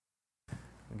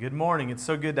Good morning. It's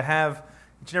so good to have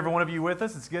each and every one of you with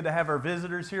us. It's good to have our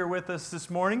visitors here with us this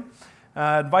morning.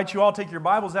 I invite you all to take your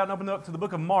Bibles out and open them up to the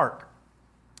book of Mark.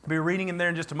 I'll be reading in there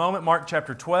in just a moment, Mark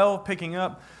chapter 12, picking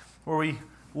up where we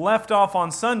left off on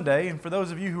Sunday. And for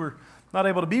those of you who are not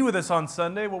able to be with us on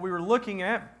Sunday, what we were looking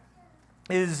at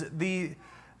is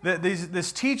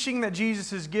this teaching that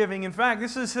Jesus is giving. In fact,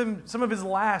 this is some of his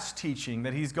last teaching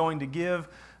that he's going to give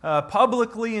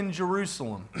publicly in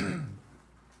Jerusalem.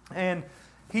 And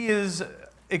he is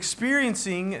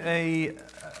experiencing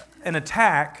an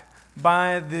attack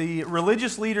by the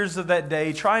religious leaders of that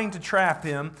day trying to trap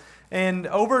him. And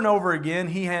over again,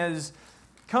 he has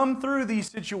come through these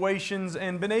situations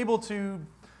and been able to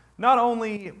not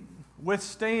only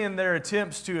withstand their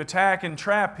attempts to attack and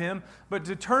trap him, but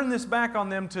to turn this back on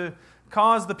them to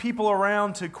cause the people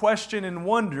around to question and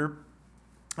wonder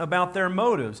about their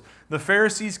motives. The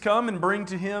Pharisees come and bring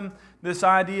to him this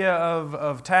idea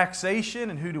of taxation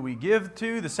and who do we give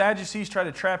to. The Sadducees try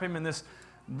to trap him in this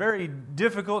very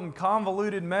difficult and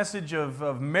convoluted message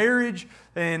of marriage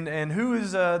and who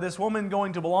is this woman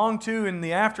going to belong to in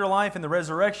the afterlife and the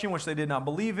resurrection, which they did not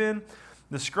believe in.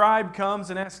 The scribe comes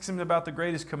and asks him about the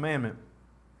greatest commandment.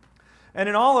 And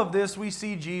in all of this, we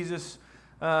see Jesus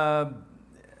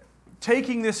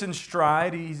taking this in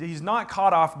stride. He's not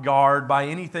caught off guard by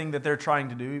anything that they're trying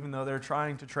to do, even though they're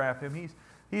trying to trap him.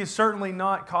 He is certainly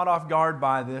not caught off guard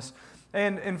by this.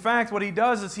 And in fact, what he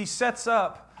does is he sets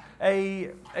up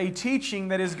a teaching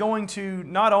that is going to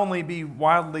not only be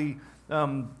widely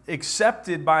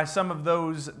accepted by some of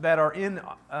those that are in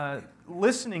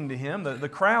listening to him, the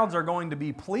crowds are going to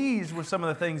be pleased with some of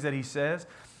the things that he says,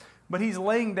 but he's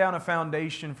laying down a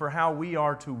foundation for how we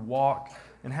are to walk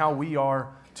and how we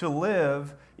are to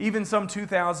live even some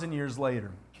 2,000 years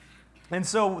later. And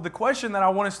so the question that I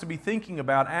want us to be thinking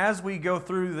about as we go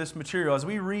through this material, as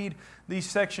we read these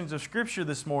sections of Scripture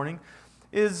this morning,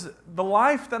 is the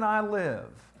life that I live.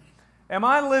 Am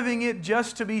I living it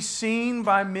just to be seen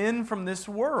by men from this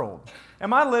world?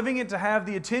 Am I living it to have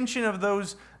the attention of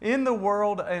those in the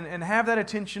world and have that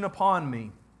attention upon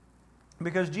me?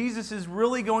 Because Jesus is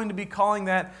really going to be calling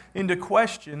that into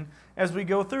question as we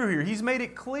go through here. He's made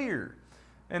it clear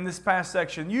in this past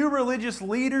section. You religious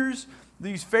leaders,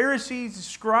 these Pharisees,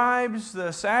 scribes,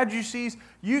 the Sadducees,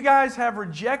 you guys have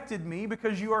rejected me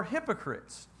because you are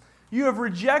hypocrites. You have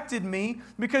rejected me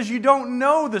because you don't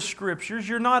know the Scriptures.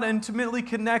 You're not intimately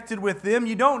connected with them.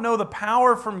 You don't know the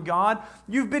power from God.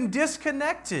 You've been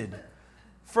disconnected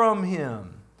from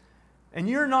Him. And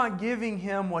you're not giving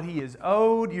Him what He is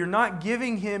owed. You're not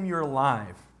giving Him your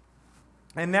life.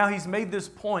 And now He's made this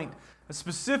point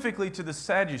specifically to the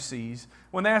Sadducees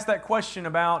when they asked that question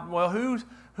about, well,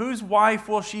 whose wife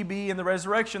will she be in the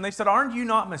resurrection? They said, aren't you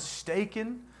not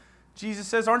mistaken? Jesus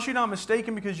says, aren't you not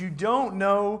mistaken because you don't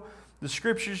know the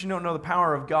Scriptures, you don't know the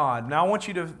power of God. Now I want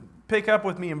you to pick up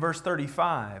with me in verse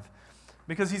 35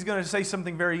 because he's going to say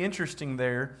something very interesting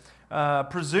there,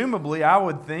 presumably, I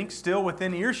would think, still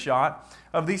within earshot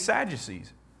of these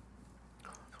Sadducees.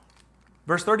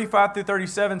 Verse 35 through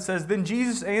 37 says, Then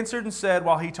Jesus answered and said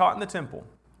while he taught in the temple,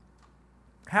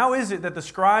 How is it that the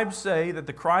scribes say that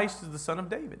the Christ is the Son of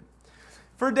David?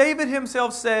 For David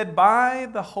himself said, By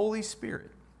the Holy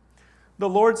Spirit, the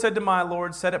Lord said to my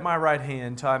Lord, Sit at my right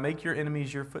hand till I make your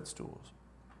enemies your footstools.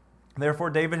 Therefore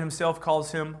David himself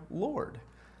calls him Lord.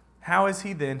 How is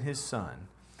he then his son?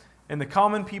 And the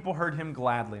common people heard him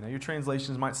gladly. Now your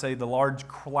translations might say the large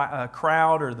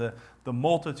crowd or the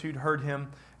multitude heard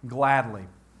him gladly.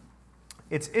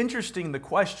 It's interesting the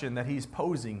question that he's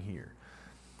posing here.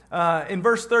 In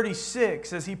verse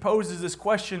 36, as he poses this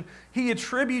question, he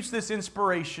attributes this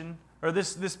inspiration or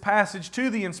this passage to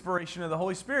the inspiration of the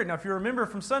Holy Spirit. Now, if you remember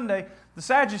from Sunday, the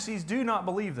Sadducees do not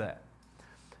believe that.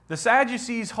 The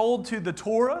Sadducees hold to the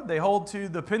Torah, they hold to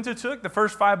the Pentateuch, the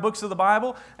first 5 books of the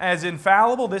Bible, as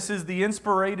infallible. This is the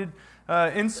inspirational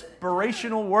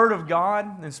Word of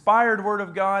God, inspired Word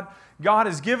of God. God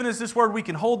has given us this Word. We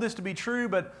can hold this to be true,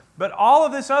 but all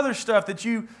of this other stuff that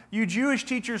you Jewish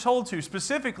teachers hold to,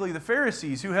 specifically the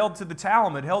Pharisees who held to the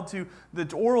Talmud, held to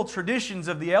the oral traditions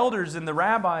of the elders and the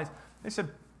rabbis, they said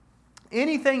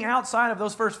anything outside of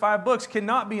those first 5 books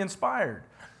cannot be inspired.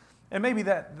 And maybe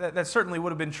that certainly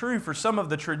would have been true for some of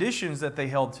the traditions that they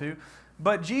held to.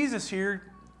 But Jesus here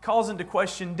calls into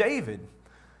question David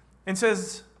and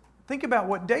says, think about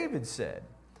what David said,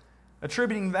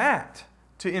 attributing that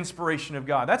to inspiration of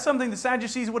God. That's something the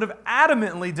Sadducees would have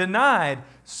adamantly denied.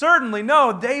 Certainly,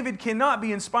 no, David cannot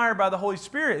be inspired by the Holy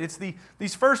Spirit. It's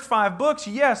these first 5 books,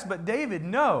 yes, but David,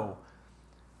 no.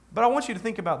 But I want you to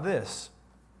think about this.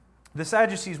 The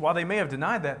Sadducees, while they may have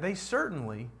denied that, they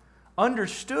certainly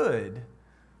understood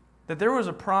that there was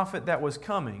a prophet that was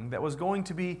coming, that was going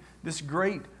to be this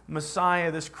great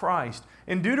Messiah, this Christ.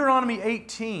 In Deuteronomy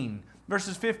 18,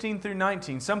 verses 15 through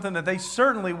 19, something that they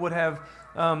certainly would have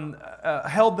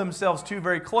held themselves to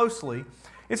very closely,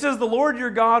 it says, "The Lord your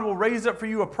God will raise up for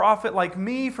you a prophet like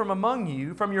me from among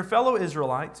you, from your fellow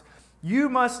Israelites. You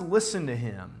must listen to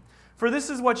him. For this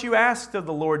is what you asked of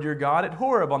the Lord your God at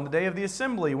Horeb on the day of the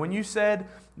assembly, when you said,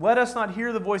 'Let us not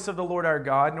hear the voice of the Lord our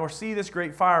God, nor see this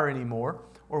great fire anymore,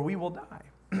 or we will die.'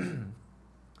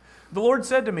 The Lord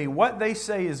said to me, 'What they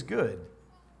say is good.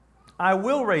 I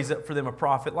will raise up for them a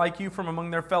prophet like you from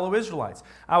among their fellow Israelites.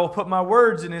 I will put my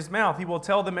words in his mouth. He will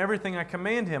tell them everything I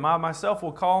command him. I myself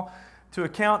will call to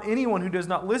account anyone who does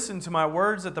not listen to my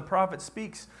words that the prophet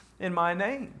speaks in my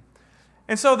name.'"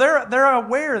 And so they're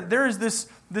aware there is this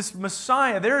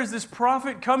Messiah, there is this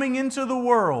prophet coming into the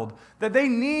world that they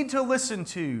need to listen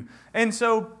to. And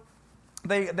so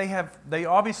they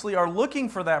obviously are looking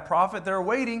for that prophet. They're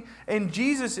waiting, and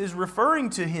Jesus is referring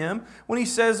to him when he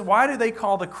says, why do they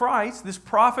call the Christ, this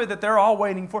prophet that they're all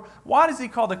waiting for, why does he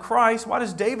call the Christ? Why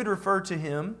does David refer to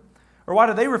him, or why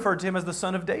do they refer to him as the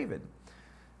son of David?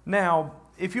 Now,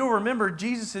 if you'll remember,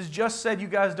 Jesus has just said you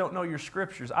guys don't know your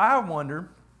scriptures. I wonder,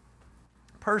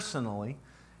 personally,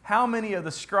 how many of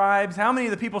the scribes, how many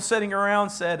of the people sitting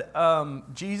around said,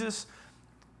 Jesus,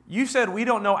 you said we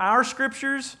don't know our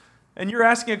scriptures, and you're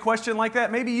asking a question like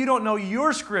that? Maybe you don't know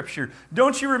your scripture.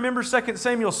 Don't you remember 2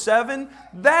 Samuel 7?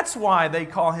 That's why they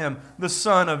call him the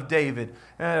son of David.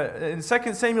 In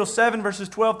 2 Samuel 7, verses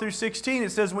 12 through 16,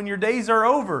 it says, "When your days are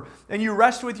over and you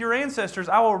rest with your ancestors,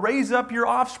 I will raise up your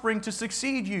offspring to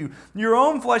succeed you, your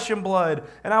own flesh and blood,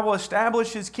 and I will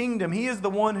establish his kingdom. He is the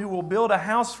one who will build a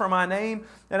house for my name,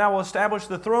 and I will establish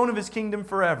the throne of his kingdom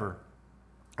forever.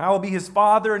 I will be his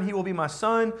father, and he will be my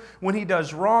son. When he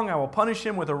does wrong, I will punish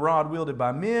him with a rod wielded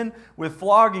by men, with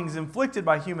floggings inflicted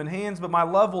by human hands. But my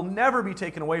love will never be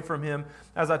taken away from him,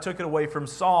 as I took it away from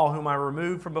Saul, whom I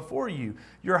removed from before you.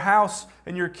 Your house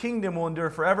and your kingdom will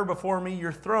endure forever before me.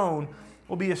 Your throne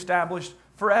will be established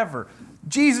forever."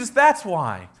 Jesus, that's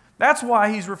why. That's why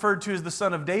he's referred to as the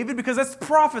son of David, because that's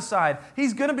prophesied.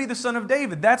 He's going to be the son of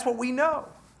David. That's what we know.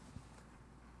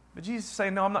 But Jesus is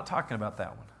saying, no, I'm not talking about that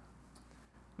one.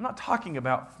 I'm not talking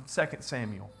about 2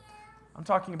 Samuel. I'm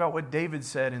talking about what David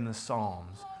said in the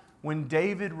Psalms when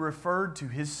David referred to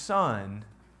his son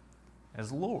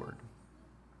as Lord.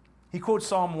 He quotes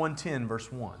Psalm 110,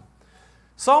 verse 1.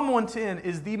 Psalm 110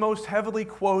 is the most heavily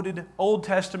quoted Old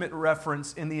Testament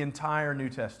reference in the entire New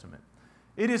Testament.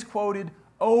 It is quoted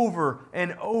over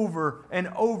and over and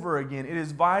over again. It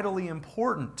is vitally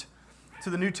important to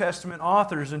the New Testament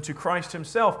authors and to Christ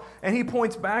himself. And he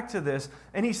points back to this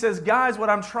and he says, guys,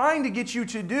 what I'm trying to get you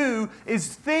to do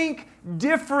is think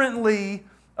differently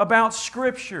about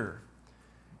Scripture.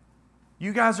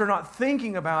 You guys are not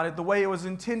thinking about it the way it was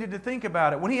intended to think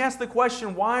about it. When he asked the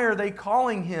question, why are they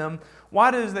calling him? Why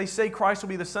does they say Christ will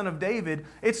be the son of David?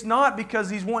 It's not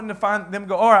because he's wanting to find them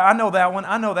go, all right, I know that one.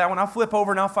 I'll flip over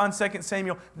and I'll find 2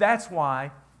 Samuel. That's why.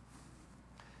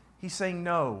 He's saying,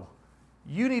 no.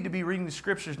 You need to be reading the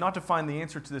Scriptures not to find the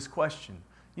answer to this question.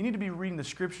 You need to be reading the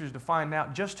Scriptures to find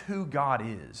out just who God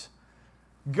is.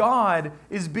 God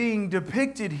is being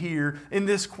depicted here in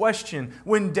this question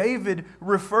when David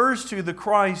refers to the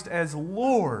Christ as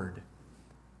Lord.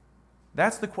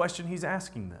 That's the question he's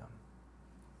asking them.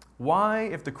 Why,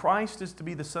 if the Christ is to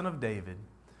be the son of David,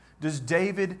 does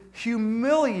David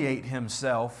humiliate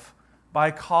himself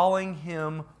by calling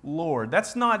him Lord?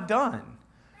 That's not done.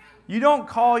 You don't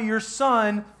call your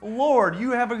son Lord.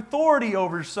 You have authority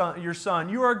over your son.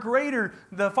 You are greater.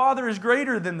 The Father is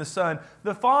greater than the Son.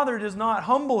 The Father does not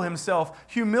humble himself,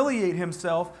 humiliate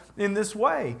himself in this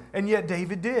way. And yet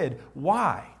David did.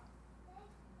 Why?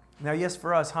 Now, yes,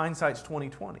 for us, hindsight's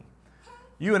 20/20.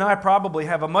 You and I probably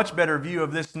have a much better view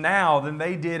of this now than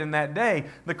they did in that day.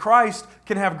 The Christ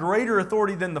can have greater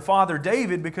authority than the father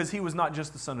David because he was not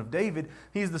just the son of David,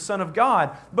 he's the son of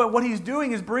God. But what he's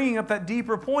doing is bringing up that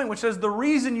deeper point which says the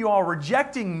reason you are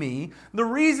rejecting me, the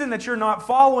reason that you're not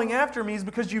following after me is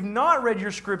because you've not read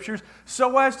your Scriptures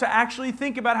so as to actually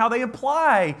think about how they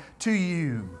apply to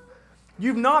you.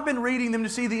 You've not been reading them to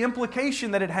see the implication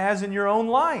that it has in your own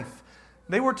life.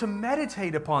 They were to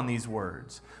meditate upon these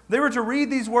words. They were to read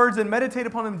these words and meditate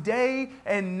upon them day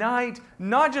and night,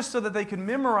 not just so that they could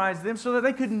memorize them, so that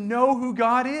they could know who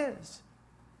God is,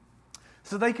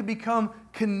 so they could become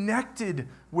connected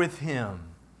with Him.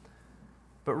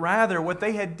 But rather, what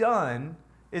they had done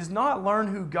is not learn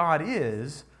who God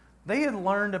is. They had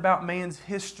learned about man's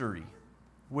history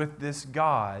with this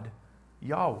God,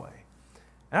 Yahweh.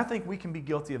 And I think we can be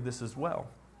guilty of this as well.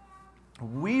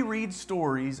 We read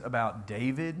stories about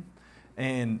David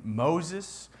and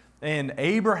Moses and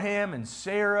Abraham and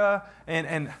Sarah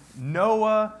and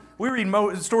Noah. We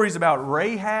read stories about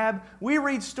Rahab. We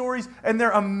read stories, and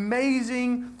they're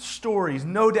amazing stories,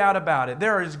 no doubt about it.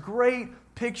 There is great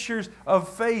pictures of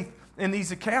faith in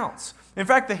these accounts. In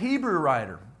fact, the Hebrew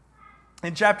writer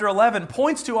in chapter 11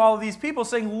 points to all of these people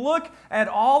saying, look at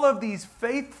all of these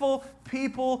faithful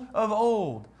people of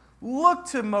old. Look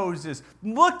to Moses,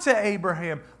 look to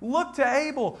Abraham, look to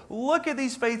Abel, look at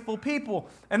these faithful people.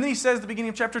 And then he says at the beginning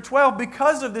of chapter 12,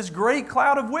 because of this great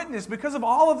cloud of witness, because of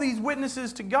all of these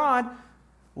witnesses to God,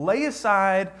 lay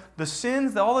aside the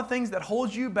sins, all the things that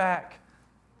hold you back,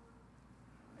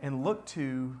 and look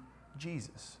to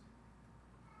Jesus.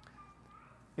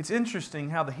 It's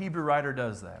interesting how the Hebrew writer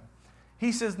does that.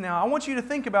 He says, now, I want you to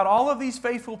think about all of these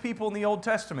faithful people in the Old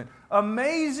Testament.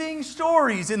 Amazing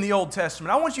stories in the Old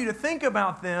Testament. I want you to think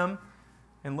about them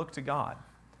and look to God.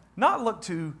 Not look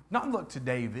to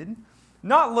David,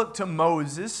 not look to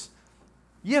Moses.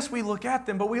 Yes, we look at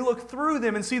them, but we look through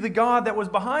them and see the God that was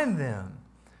behind them.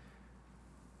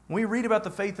 When we read about the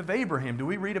faith of Abraham, do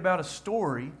we read about a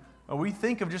story, or we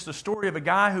think of just a story of a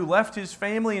guy who left his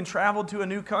family and traveled to a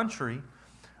new country?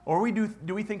 Or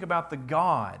do we think about the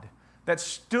God that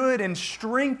stood and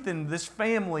strengthened this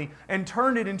family and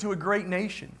turned it into a great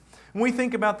nation? When we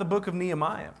think about the book of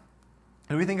Nehemiah,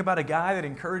 do we think about a guy that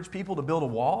encouraged people to build a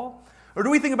wall? Or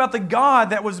do we think about the God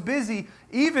that was busy,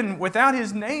 even without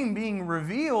His name being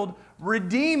revealed,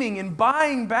 redeeming and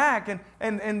buying back?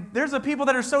 And there's a people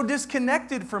that are so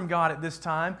disconnected from God at this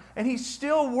time, and He's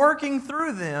still working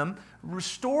through them,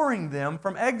 restoring them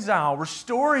from exile,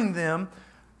 restoring them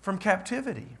from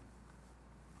captivity.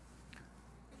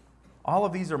 All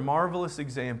of these are marvelous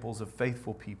examples of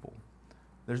faithful people.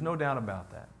 There's no doubt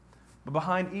about that. But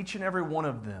behind each and every one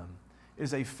of them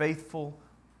is a faithful,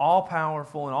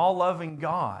 all-powerful, and all-loving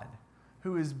God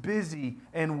who is busy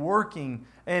and working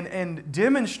and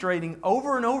demonstrating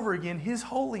over and over again His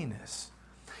holiness.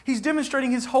 He's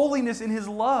demonstrating His holiness in His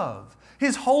love,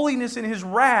 His holiness in His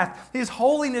wrath, His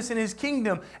holiness in His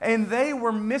kingdom, and they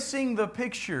were missing the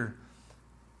picture.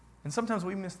 And sometimes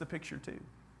we miss the picture too.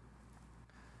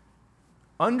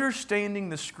 Understanding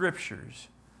the Scriptures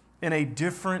in a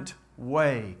different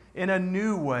way, in a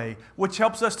new way, which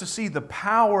helps us to see the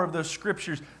power of those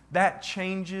Scriptures, that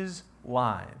changes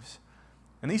lives.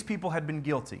 And these people had been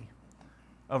guilty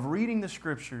of reading the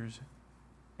Scriptures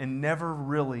and never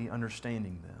really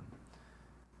understanding them.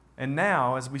 And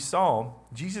now, as we saw,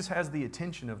 Jesus has the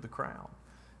attention of the crowd.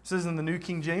 It says in the New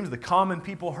King James, the common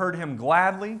people heard Him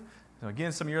gladly. Now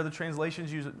again, some of your other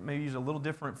translations maybe use a little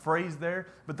different phrase there,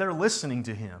 but they're listening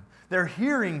to Him. They're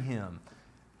hearing Him.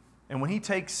 And when He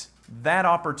takes that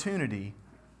opportunity,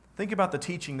 think about the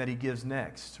teaching that He gives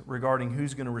next regarding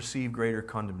who's going to receive greater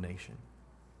condemnation.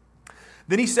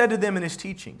 Then He said to them in His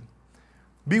teaching,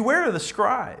 beware of the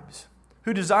scribes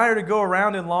who desire to go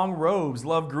around in long robes,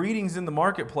 love greetings in the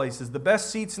marketplaces, the best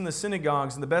seats in the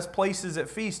synagogues, and the best places at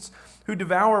feasts, who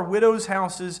devour widows'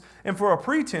 houses, and for a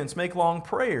pretense make long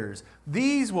prayers.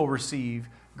 These will receive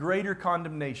greater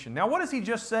condemnation. Now, what has He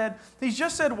just said? He's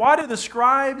just said, why do the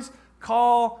scribes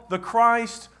call the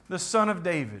Christ the Son of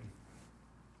David?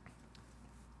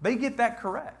 They get that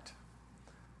correct.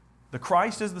 The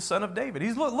Christ is the Son of David.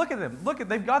 Look at them.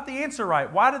 They've got the answer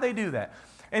right. Why do they do that?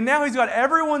 And now He's got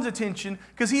everyone's attention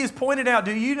because He has pointed out,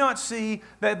 do you not see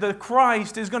that the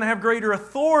Christ is going to have greater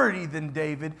authority than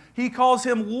David? He calls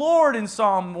Him Lord in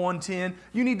Psalm 110.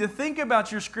 You need to think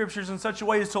about your Scriptures in such a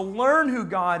way as to learn who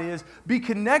God is, be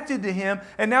connected to Him.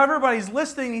 And now everybody's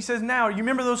listening. He says, now, you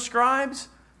remember those scribes?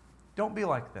 Don't be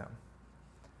like them.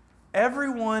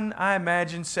 Everyone, I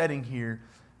imagine, sitting here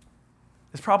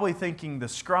is probably thinking, the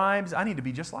scribes, I need to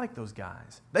be just like those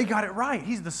guys. They got it right.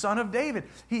 He's the Son of David.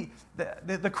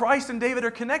 The Christ and David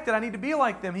are connected. I need to be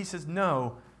like them. He says,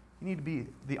 no, you need to be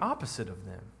the opposite of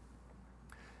them.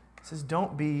 He says,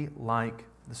 don't be like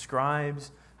the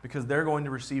scribes because they're going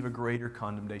to receive a greater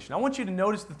condemnation. I want you to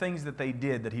notice the things that they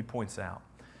did that He points out.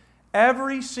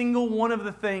 Every single one of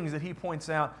the things that He points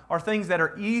out are things that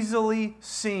are easily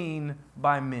seen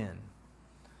by men.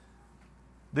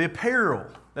 The apparel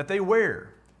that they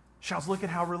wear shouts, look at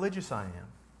how religious I am.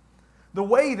 The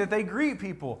way that they greet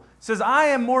people says, I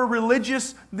am more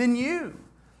religious than you.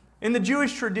 In the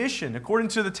Jewish tradition, according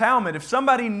to the Talmud, if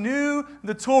somebody knew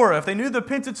the Torah, if they knew the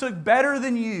Pentateuch better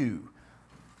than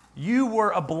you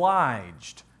were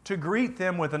obliged to greet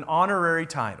them with an honorary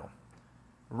title.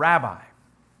 Rabbi,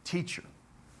 teacher,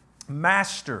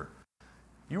 master.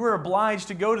 You were obliged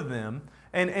to go to them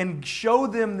and show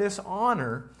them this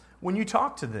honor when you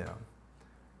talk to them.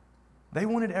 They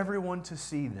wanted everyone to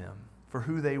see them for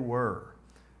who they were.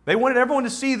 They wanted everyone to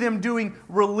see them doing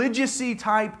religious-y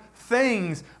type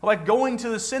things, like going to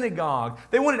the synagogue.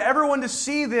 They wanted everyone to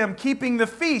see them keeping the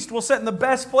feast. We'll sit in the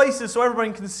best places so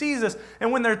everyone can see us.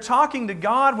 And when they're talking to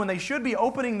God, when they should be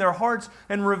opening their hearts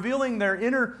and revealing their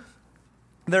inner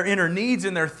needs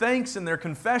and their thanks and their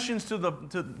confessions to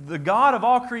the God of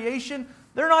all creation,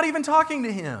 they're not even talking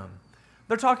to Him.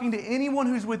 They're talking to anyone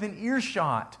who's within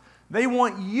earshot. They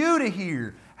want you to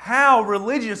hear how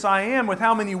religious I am with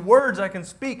how many words I can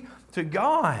speak to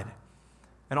God.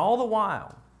 And all the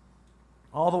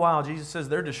while, Jesus says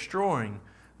they're destroying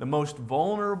the most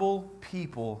vulnerable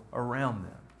people around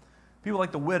them. People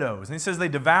like the widows. And He says they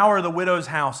devour the widows'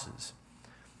 houses.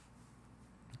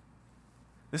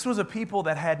 This was a people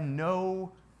that had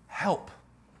no help.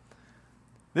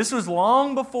 This was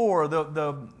long before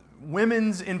the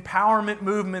women's empowerment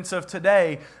movements of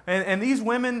today. And these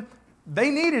women,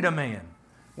 they needed a man.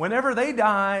 Whenever they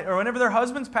died or whenever their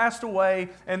husbands passed away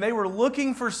and they were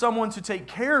looking for someone to take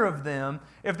care of them,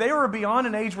 if they were beyond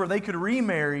an age where they could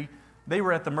remarry, they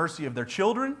were at the mercy of their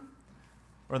children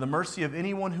or the mercy of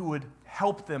anyone who would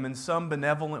help them in some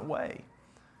benevolent way.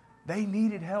 They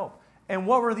needed help. And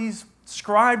what were these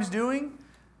scribes doing?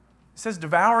 It says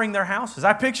devouring their houses.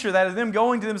 I picture that as them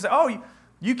going to them and say, oh,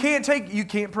 you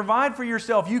can't provide for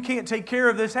yourself. You can't take care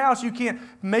of this house. You can't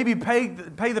maybe pay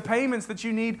the payments that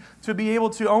you need to be able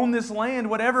to own this land,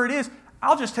 whatever it is.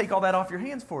 I'll just take all that off your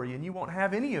hands for you, and you won't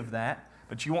have any of that,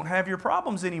 but you won't have your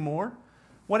problems anymore.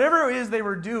 Whatever it is they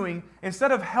were doing,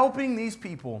 instead of helping these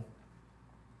people,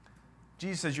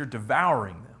 Jesus says you're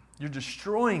devouring them. You're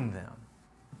destroying them.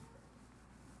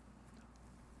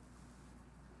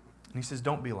 And He says,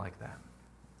 don't be like that.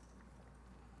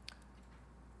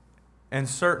 And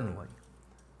certainly,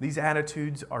 these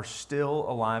attitudes are still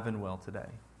alive and well today.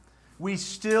 We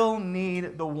still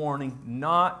need the warning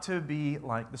not to be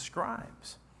like the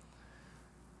scribes.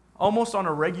 Almost on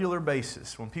a regular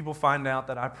basis, when people find out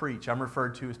that I preach, I'm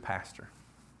referred to as pastor.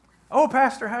 Oh,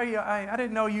 pastor, how are you? I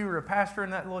didn't know you were a pastor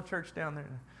in that little church down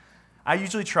there. I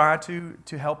usually try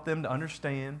to help them to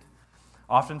understand.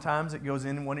 Oftentimes it goes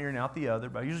in one ear and out the other,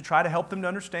 but I usually try to help them to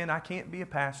understand I can't be a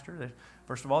pastor.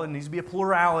 First of all, there needs to be a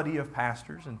plurality of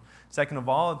pastors. And second of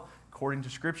all, according to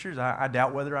Scriptures, I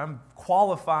doubt whether I'm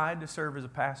qualified to serve as a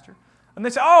pastor. And they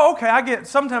say, oh, okay, I get it.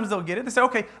 Sometimes they'll get it. They say,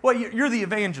 okay, well, you're the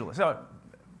evangelist,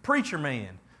 preacher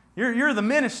man. You're the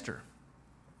minister.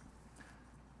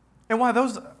 And while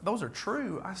those are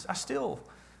true, I still,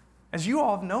 as you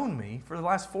all have known me for the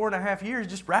last 4.5 years,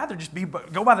 just rather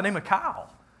go by the name of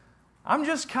Kyle. I'm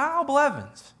just Kyle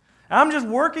Blevins. I'm just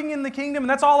working in the kingdom, and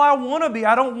that's all I want to be.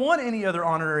 I don't want any other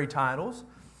honorary titles.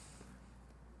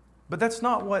 But that's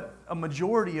not what a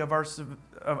majority of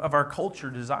our culture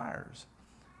desires.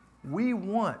 We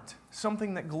want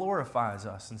something that glorifies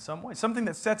us in some way, something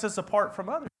that sets us apart from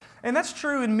others. And that's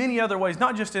true in many other ways,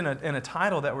 not just in a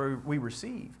title that we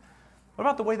receive. What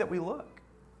about the way that we look?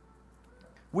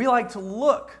 We like to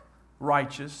look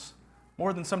righteous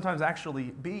more than sometimes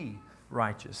actually be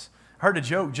righteous. I heard a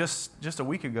joke just a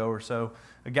week ago or so.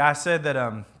 A guy said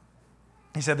that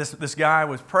he said this guy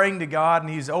was praying to God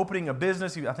and he's opening a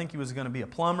business. I think he was going to be a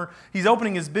plumber. He's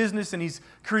opening his business and he's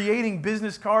creating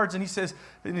business cards. And he says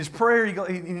in his prayer,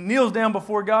 he kneels down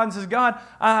before God and says, God,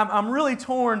 I'm really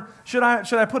torn. Should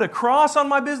I put a cross on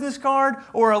my business card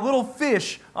or a little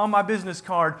fish on my business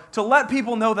card to let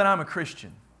people know that I'm a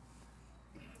Christian?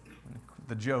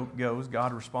 The joke goes,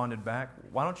 God responded back,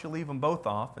 why don't you leave them both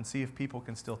off and see if people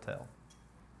can still tell?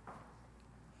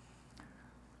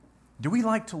 Do we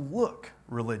like to look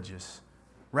religious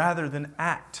rather than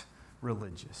act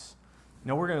religious? You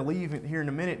know, we're going to leave here in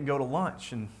a minute and go to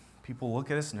lunch, and people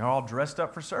look at us and they're all dressed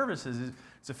up for services.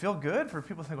 Does it feel good for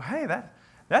people to think, hey,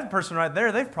 that person right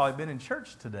there, they've probably been in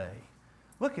church today.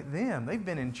 Look at them. They've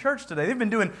been in church today. They've been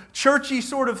doing churchy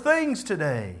sort of things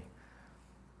today.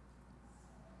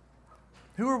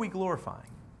 Who are we glorifying?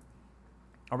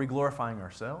 Are we glorifying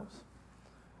ourselves?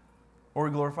 Or are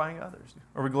we glorifying others?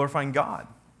 Are we glorifying God?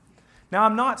 Now, I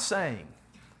am not saying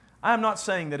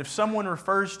that if someone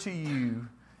refers to you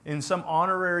in some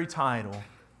honorary title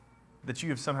that you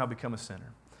have somehow become a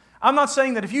sinner. I'm not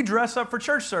saying that if you dress up for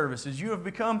church services, you have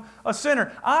become a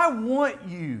sinner. I want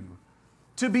you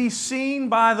to be seen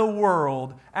by the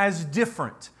world as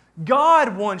different.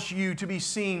 God wants you to be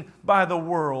seen by the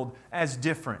world as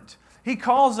different. He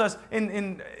calls us,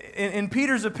 in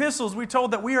Peter's epistles, we're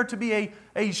told that we are to be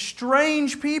a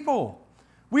strange people.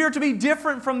 We are to be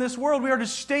different from this world. We are to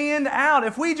stand out.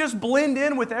 If we just blend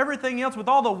in with everything else, with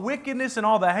all the wickedness and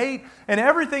all the hate and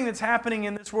everything that's happening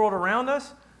in this world around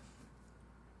us,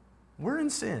 we're in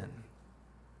sin.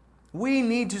 We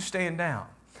need to stand out.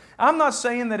 I'm not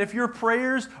saying that if your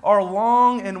prayers are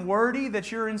long and wordy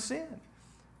that you're in sin.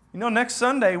 You know, next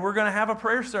Sunday we're going to have a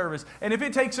prayer service. And if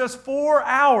it takes us 4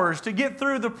 hours to get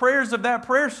through the prayers of that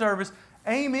prayer service,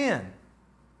 amen.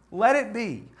 Let it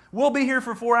be. We'll be here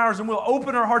for 4 hours and we'll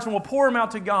open our hearts and we'll pour them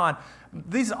out to God.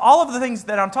 All of the things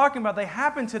that I'm talking about, they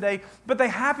happen today, but they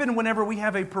happen whenever we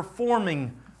have a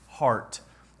performing heart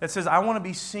that says, I want to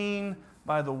be seen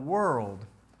by the world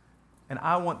and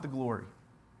I want the glory.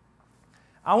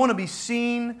 I want to be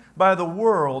seen by the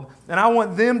world and I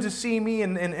want them to see me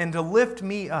and to lift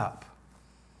me up.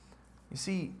 You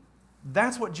see,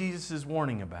 that's what Jesus is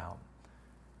warning about.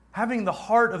 Having the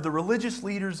heart of the religious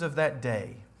leaders of that day.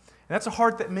 And that's a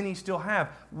heart that many still have.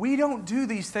 We don't do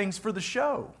these things for the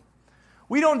show.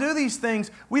 We don't do these things.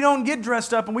 We don't get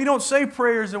dressed up and we don't say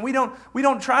prayers and we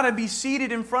don't try to be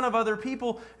seated in front of other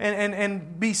people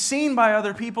and be seen by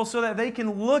other people so that they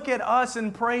can look at us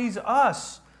and praise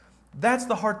us. That's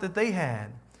the heart that they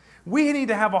had. We need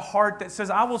to have a heart that says,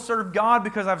 I will serve God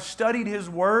because I've studied His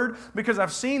Word, because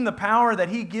I've seen the power that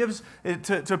He gives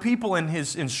to people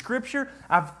in Scripture.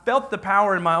 I've felt the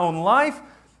power in my own life,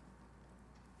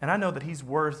 and I know that He's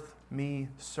worth me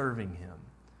serving Him.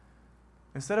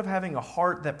 Instead of having a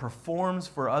heart that performs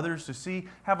for others to see,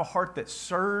 have a heart that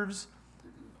serves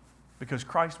because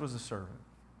Christ was a servant.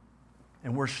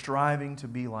 And we're striving to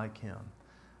be like Him.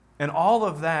 And all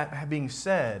of that being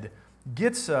said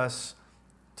gets us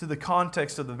to the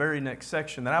context of the very next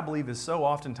section that I believe is so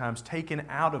oftentimes taken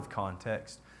out of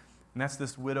context. And that's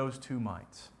this widow's 2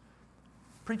 mites.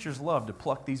 Preachers love to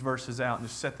pluck these verses out and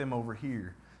just set them over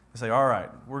here and say, all right,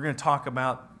 we're going to talk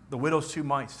about the widow's 2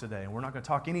 mites today, and we're not going to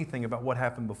talk anything about what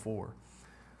happened before.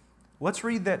 Let's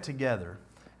read that together,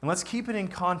 and let's keep it in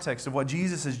context of what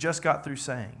Jesus has just got through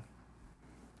saying.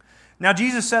 Now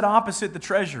Jesus sat opposite the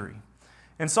treasury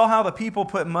and saw how the people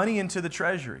put money into the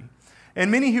treasury. And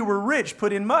many who were rich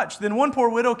put in much. Then one poor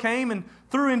widow came and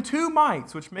threw in 2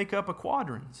 mites, which make up a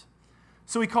quadrans.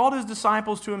 So He called His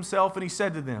disciples to Himself, and He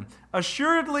said to them,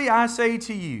 Assuredly I say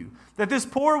to you, that this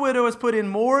poor widow has put in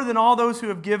more than all those who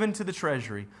have given to the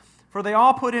treasury. For they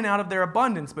all put in out of their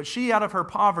abundance, but she out of her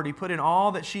poverty put in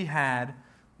all that she had,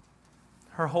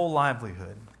 her whole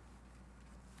livelihood.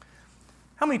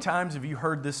 How many times have you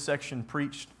heard this section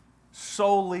preached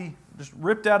solely, just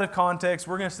ripped out of context?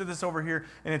 We're going to sit this over here,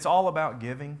 and it's all about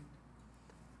giving.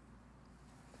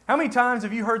 How many times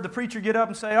have you heard the preacher get up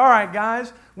and say, all right,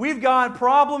 guys, we've got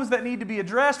problems that need to be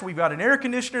addressed. We've got an air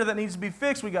conditioner that needs to be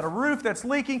fixed. We've got a roof that's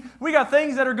leaking. We got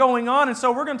things that are going on, and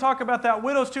so we're going to talk about that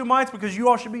widow's 2 mites because you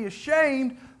all should be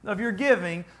ashamed of your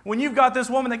giving when you've got this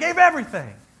woman that gave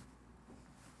everything.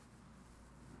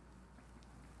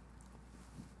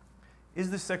 Is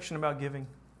this section about giving?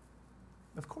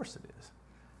 Of course it is.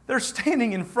 They're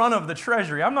standing in front of the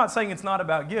treasury. I'm not saying it's not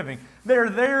about giving. They're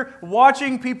there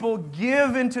watching people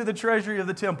give into the treasury of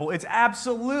the temple. It's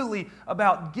absolutely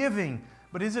about giving.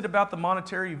 But is it about the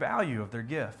monetary value of their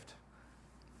gift?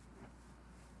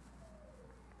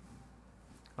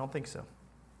 I don't think so.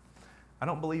 I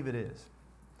don't believe it is.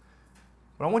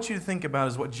 What I want you to think about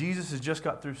is what Jesus has just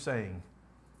got through saying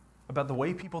about the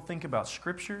way people think about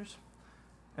Scriptures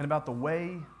and about the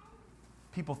way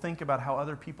people think about how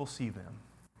other people see them.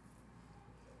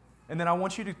 And then I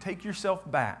want you to take yourself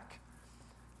back,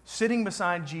 sitting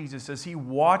beside Jesus as He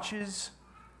watches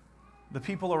the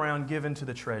people around give into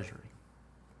the treasury.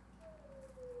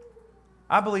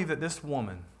 I believe that this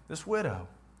woman, this widow,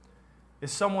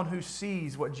 is someone who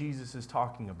sees what Jesus is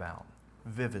talking about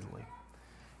vividly.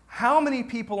 How many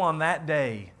people on that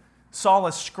day saw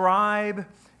a scribe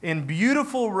in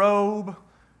beautiful robe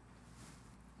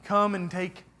come and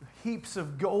take heaps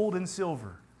of gold and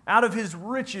silver out of his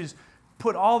riches,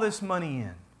 put all this money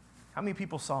in? How many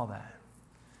people saw that?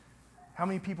 How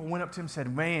many people went up to him and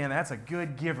said, man, that's a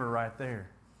good giver right there.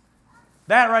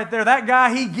 That right there, that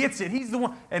guy, he gets it. He's the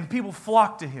one. And people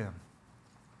flocked to him.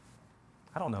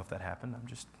 I don't know if that happened. I'm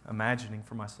just imagining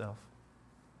for myself.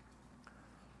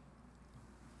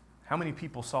 How many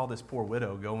people saw this poor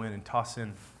widow go in and toss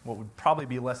in what would probably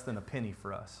be less than a penny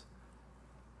for us?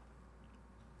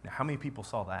 Now, how many people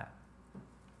saw that?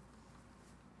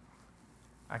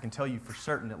 I can tell you for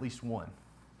certain at least one.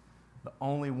 The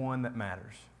only one that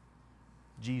matters.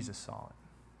 Jesus saw it.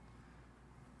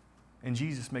 And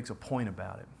Jesus makes a point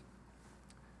about it.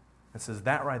 It says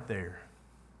that right there,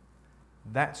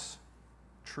 that's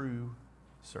true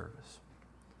service.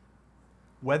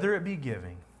 Whether it be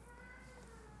giving,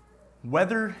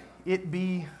 whether it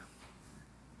be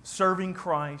serving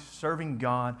Christ, serving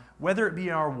God, whether it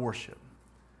be our worship,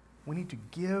 we need to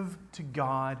give to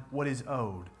God what is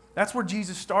owed. That's where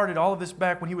Jesus started all of this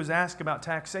back when He was asked about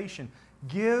taxation.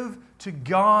 Give to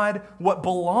God what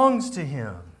belongs to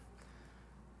Him.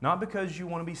 Not because you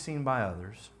want to be seen by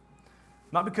others.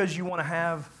 Not because you want to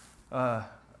have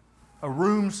a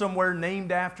room somewhere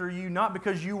named after you. Not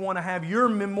because you want to have your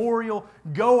memorial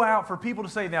go out for people to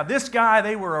say, now this guy,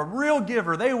 they were a real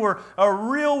giver. They were a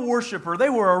real worshiper. They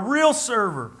were a real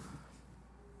server.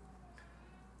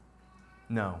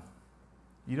 No.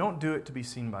 You don't do it to be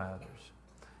seen by others.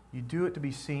 You do it to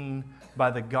be seen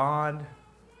by the God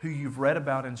who you've read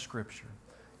about in Scripture.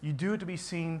 You do it to be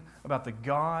seen about the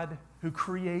God who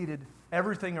created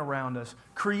everything around us,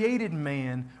 created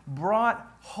man, brought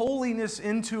holiness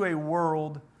into a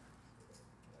world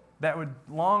that would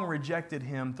long rejected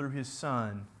Him through His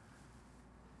Son,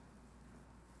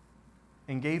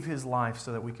 and gave His life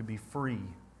so that we could be free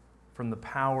from the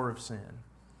power of sin.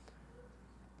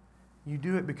 You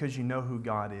do it because you know who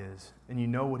God is and you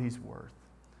know what He's worth.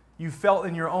 You felt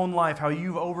in your own life how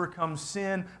you've overcome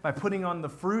sin by putting on the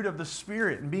fruit of the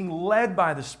Spirit and being led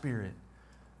by the Spirit.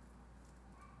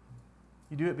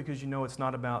 You do it because you know it's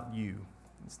not about you.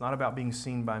 It's not about being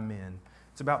seen by men.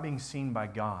 It's about being seen by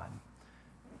God.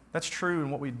 That's true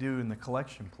in what we do in the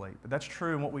collection plate, but that's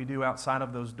true in what we do outside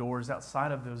of those doors,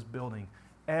 outside of those buildings,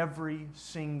 every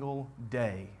single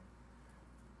day.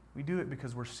 We do it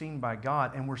because we're seen by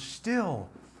God, and we're still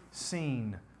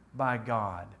seen by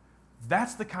God.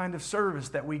 That's the kind of service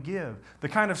that we give. The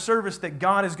kind of service that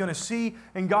God is going to see,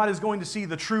 and God is going to see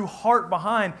the true heart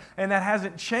behind, and that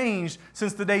hasn't changed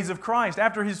since the days of Christ.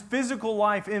 After His physical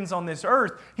life ends on this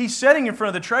earth, He's sitting in front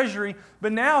of the treasury,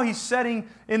 but now He's sitting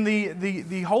in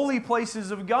the holy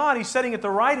places of God. He's sitting at the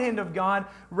right hand of God,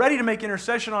 ready to make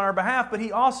intercession on our behalf, but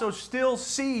He also still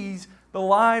sees the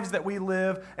lives that we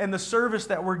live and the service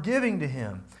that we're giving to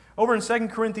Him. Over in 2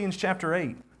 Corinthians chapter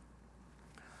 8,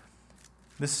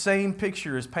 the same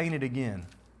picture is painted again.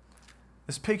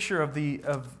 This picture of the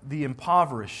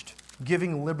impoverished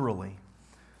giving liberally.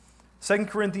 2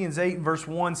 Corinthians 8 verse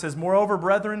 1 says, "Moreover,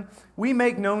 brethren, we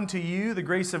make known to you the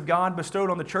grace of God bestowed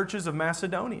on the churches of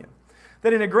Macedonia,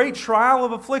 that in a great trial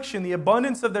of affliction, the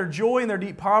abundance of their joy and their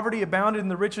deep poverty abounded in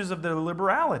the riches of their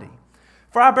liberality.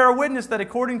 For I bear witness that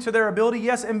according to their ability,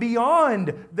 yes, and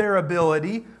beyond their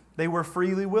ability, they were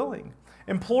freely willing,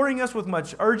 imploring us with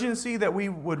much urgency that we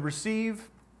would receive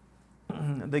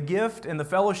the gift and the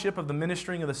fellowship of the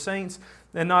ministering of the saints,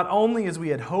 and not only as we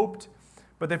had hoped,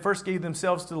 but they first gave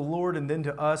themselves to the Lord and then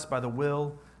to us by the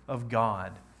will of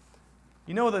God."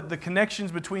 You know that the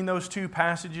connections between those two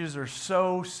passages are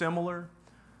so similar,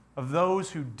 of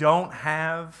those who don't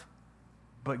have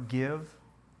but give,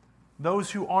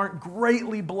 those who aren't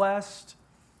greatly blessed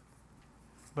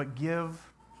but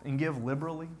give and give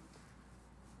liberally.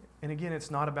 And again, it's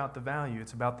not about the value,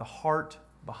 it's about the heart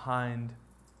behind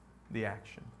the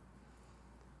action.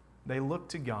 They look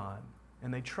to God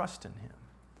and they trust in Him.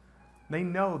 They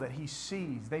know that He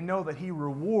sees, they know that He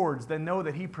rewards, they know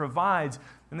that He provides,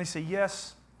 and they say,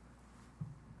 yes,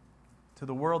 to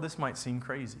the world this might seem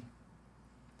crazy.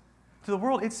 To the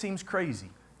world it seems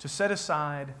crazy to set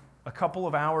aside a couple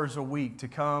of hours a week to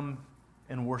come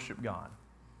and worship God.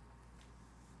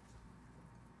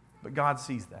 But God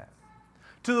sees that.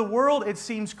 To the world it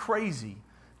seems crazy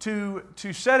to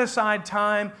set aside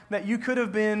time that you could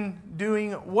have been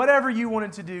doing whatever you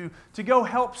wanted to do to go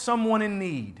help someone in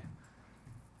need.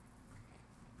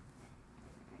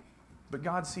 But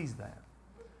God sees that.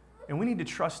 And we need to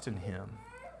trust in Him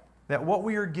that what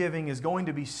we are giving is going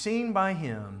to be seen by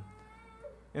Him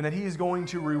and that He is going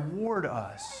to reward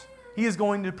us. He is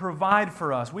going to provide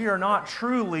for us. We are not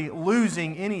truly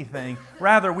losing anything.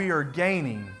 Rather, we are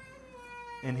gaining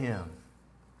in Him.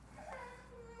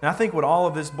 And I think what all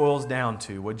of this boils down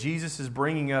to, what Jesus is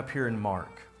bringing up here in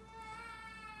Mark,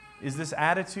 is this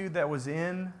attitude that was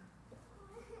in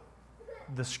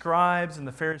the scribes and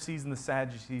the Pharisees and the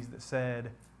Sadducees that said,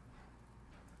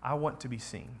 I want to be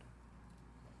seen.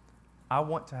 I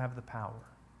want to have the power.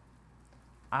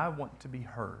 I want to be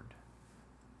heard.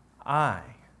 I.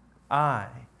 It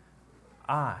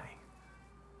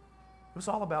was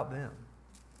all about them.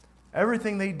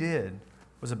 Everything they did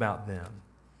was about them.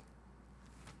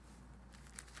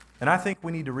 And I think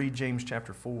we need to read James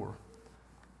chapter 4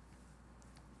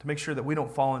 to make sure that we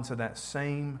don't fall into that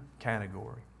same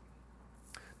category.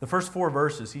 The first 4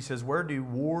 verses, he says, Where do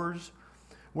wars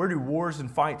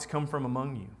and fights come from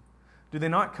among you? Do they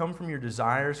not come from your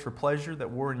desires for pleasure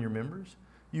that war in your members?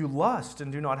 You lust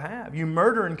and do not have. You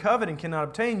murder and covet and cannot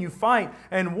obtain. You fight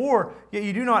and war, yet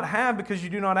you do not have because you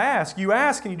do not ask. You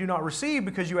ask and you do not receive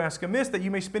because you ask amiss, that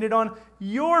you may spend it on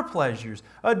your pleasures.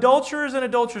 Adulterers and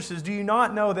adulteresses, do you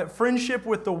not know that friendship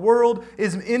with the world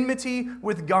is enmity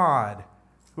with God?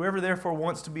 Whoever therefore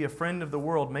wants to be a friend of the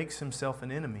world makes himself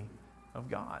an enemy of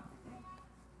God.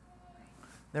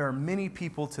 There are many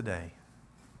people today,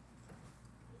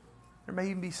 there may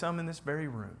even be some in this very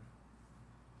room,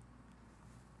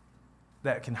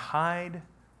 that can hide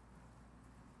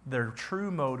their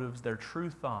true motives, their true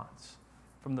thoughts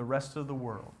from the rest of the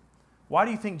world. Why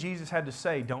do you think Jesus had to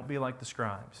say, don't be like the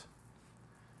scribes?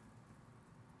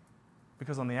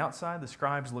 Because on the outside, the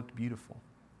scribes looked beautiful.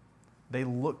 They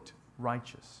looked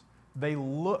righteous. They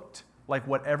looked like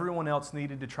what everyone else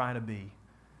needed to try to be.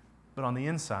 But on the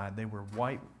inside, they were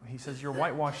white. He says, you're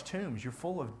whitewashed tombs. You're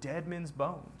full of dead men's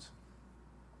bones.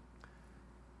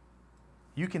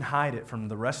 You can hide it from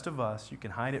the rest of us. You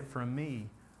can hide it from me.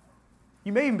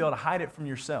 You may even be able to hide it from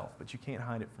yourself, but you can't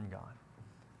hide it from God.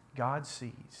 God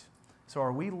sees. So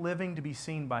are we living to be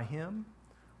seen by Him,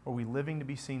 or are we living to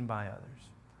be seen by others?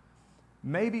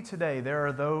 Maybe today there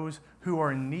are those who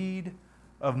are in need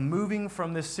of moving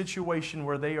from this situation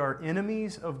where they are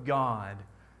enemies of God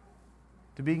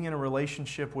to being in a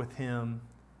relationship with Him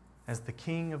as the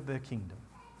King of the kingdom.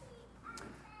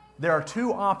 There are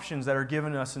two options that are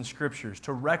given us in Scriptures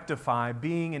to rectify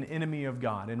being an enemy of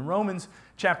God. In Romans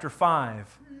chapter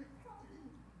 5,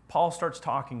 Paul starts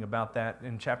talking about that.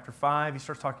 In chapter 5, he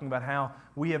starts talking about how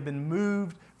we have been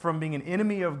moved from being an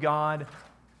enemy of God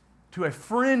to a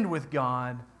friend with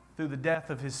God through the death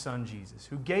of His Son Jesus,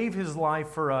 who gave His life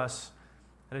for us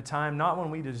at a time not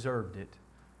when we deserved it,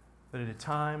 but at a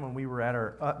time when we were at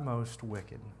our utmost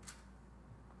wicked.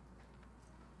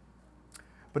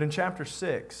 But in chapter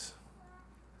 6,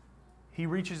 he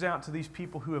reaches out to these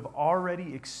people who have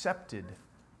already accepted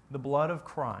the blood of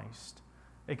Christ,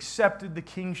 accepted the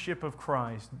kingship of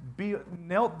Christ,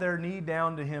 knelt their knee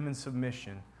down to Him in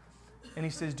submission. And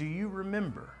he says, do you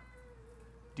remember?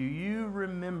 Do you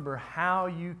remember how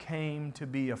you came to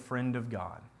be a friend of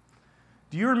God?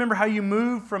 Do you remember how you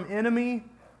moved from enemy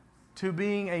to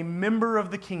being a member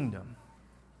of the kingdom?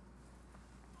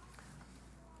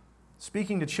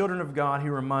 Speaking to children of God, he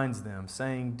reminds them,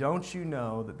 saying, don't you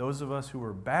know that those of us who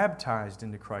were baptized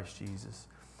into Christ Jesus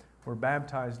were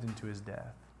baptized into His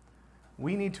death?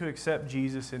 We need to accept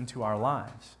Jesus into our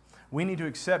lives. We need to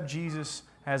accept Jesus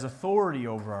as authority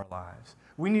over our lives.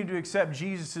 We need to accept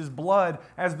Jesus' blood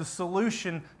as the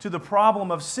solution to the problem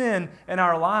of sin in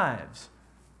our lives.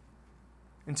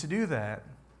 And to do that,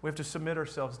 we have to submit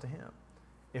ourselves to Him.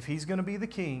 If He's going to be the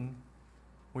King,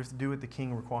 we have to do what the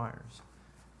King requires.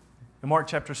 In Mark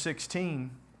chapter 16,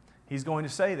 He's going to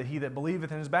say that he that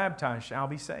believeth and is baptized shall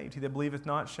be saved. He that believeth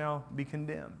not shall be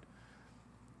condemned.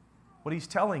 What He's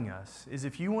telling us is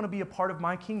if you want to be a part of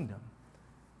my kingdom,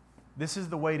 this is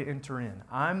the way to enter in.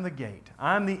 I'm the gate.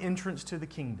 I'm the entrance to the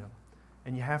kingdom.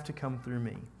 And you have to come through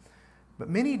me. But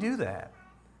many do that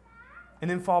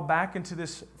and then fall back into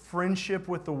this friendship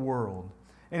with the world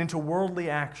and into worldly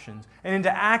actions and into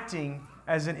acting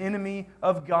as an enemy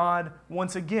of God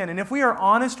once again. And if we are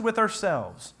honest with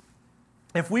ourselves,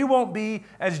 if we won't be,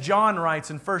 as John writes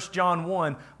in 1 John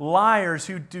 1, liars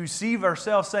who deceive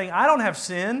ourselves saying, I don't have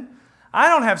sin,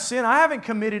 I haven't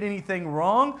committed anything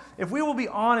wrong. If we will be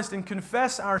honest and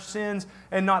confess our sins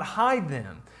and not hide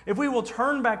them, if we will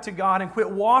turn back to God and quit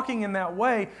walking in that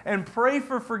way and pray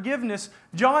for forgiveness,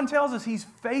 John tells us He's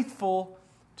faithful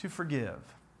to forgive.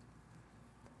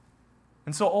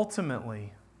 And so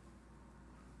ultimately,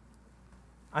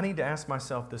 I need to ask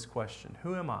myself this question: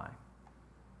 who am I?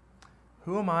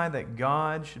 Who am I that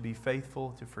God should be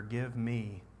faithful to forgive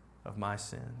me of my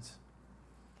sins?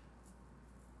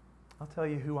 I'll tell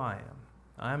you who I am.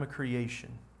 I am a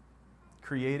creation,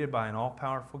 created by an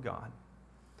all-powerful God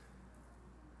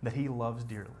that He loves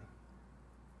dearly.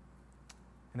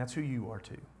 And that's who you are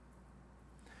too.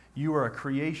 You are a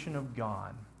creation of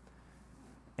God,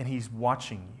 and He's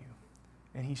watching you,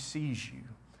 and He sees you,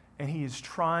 and He is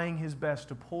trying His best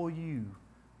to pull you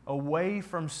away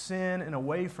from sin and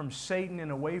away from Satan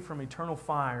and away from eternal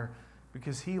fire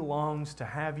because He longs to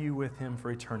have you with Him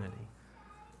for eternity.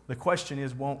 The question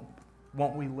is, won't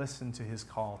we listen to His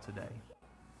call today?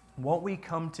 Won't we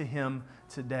come to Him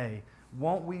today?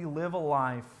 Won't we live a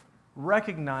life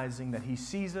recognizing that He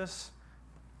sees us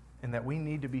and that we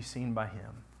need to be seen by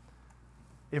Him?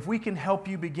 If we can help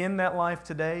you begin that life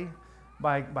today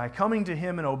by coming to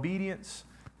Him in obedience,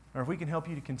 or if we can help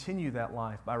you to continue that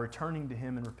life by returning to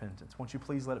Him in repentance, won't you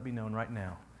please let it be known right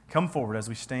now? Come forward as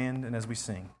we stand and as we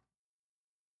sing.